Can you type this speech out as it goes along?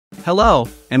Hello,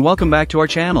 and welcome back to our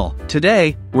channel.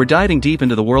 Today, we're diving deep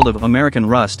into the world of American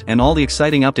Rust and all the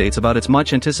exciting updates about its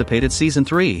much-anticipated Season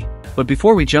 3. But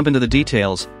before we jump into the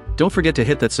details, don't forget to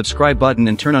hit that subscribe button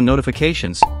and turn on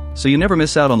notifications, so you never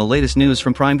miss out on the latest news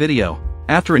from Prime Video.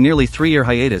 After a nearly 3-year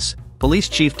hiatus, Police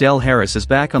Chief Del Harris is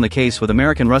back on the case with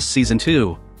American Rust Season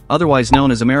 2, otherwise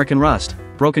known as American Rust: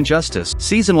 Broken Justice.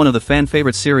 Season 1 of the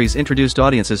fan-favorite series introduced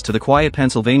audiences to the quiet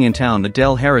Pennsylvanian town that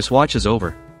Del Harris watches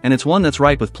over, and it's one that's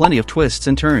ripe with plenty of twists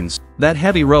and turns. That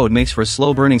heavy road makes for a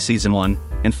slow-burning Season 1,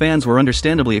 and fans were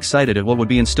understandably excited at what would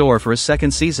be in store for a second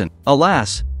season.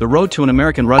 Alas, the road to an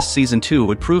American Rust Season 2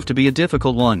 would prove to be a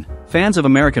difficult one. Fans of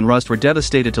American Rust were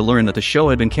devastated to learn that the show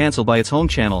had been cancelled by its home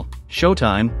channel,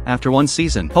 Showtime, after one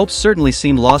season. Hopes certainly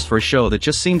seemed lost for a show that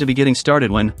just seemed to be getting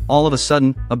started when, all of a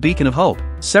sudden, a beacon of hope.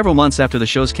 Several months after the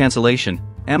show's cancellation,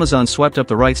 Amazon swept up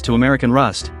the rights to American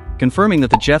Rust, confirming that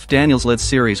the Jeff Daniels-led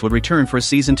series would return for a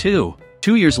Season 2.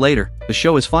 2 years later, the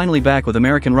show is finally back with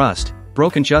American Rust: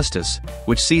 Broken Justice,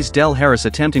 which sees Del Harris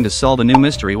attempting to solve a new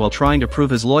mystery while trying to prove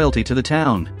his loyalty to the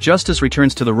town. Justice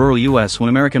returns to the rural U.S. when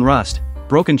American Rust: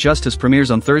 Broken Justice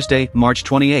premieres on Thursday, March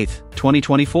 28,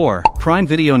 2024. Prime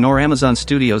Video nor Amazon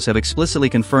Studios have explicitly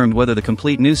confirmed whether the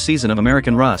complete new season of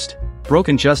American Rust: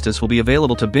 Broken Justice will be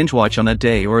available to binge-watch on that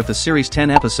day or if the series' 10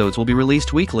 episodes will be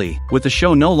released weekly. With the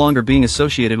show no longer being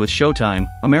associated with Showtime,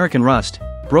 American Rust: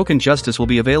 Broken Justice will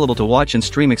be available to watch and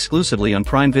stream exclusively on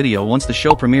Prime Video once the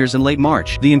show premieres in late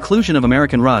March. The inclusion of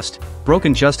American Rust: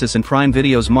 Broken Justice in Prime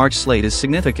Video's March slate is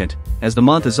significant, as the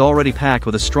month is already packed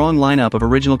with a strong lineup of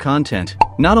original content.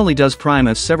 Not only does Prime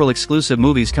have several exclusive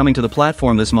movies coming to the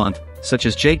platform this month, such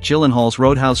as Jake Gyllenhaal's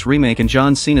Roadhouse remake and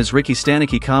John Cena's Ricky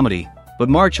Stanicky comedy, but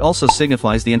March also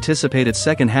signifies the anticipated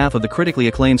second half of the critically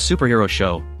acclaimed superhero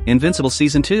show, Invincible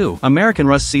Season 2. American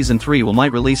Rust Season 3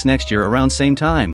 might release next year around same time.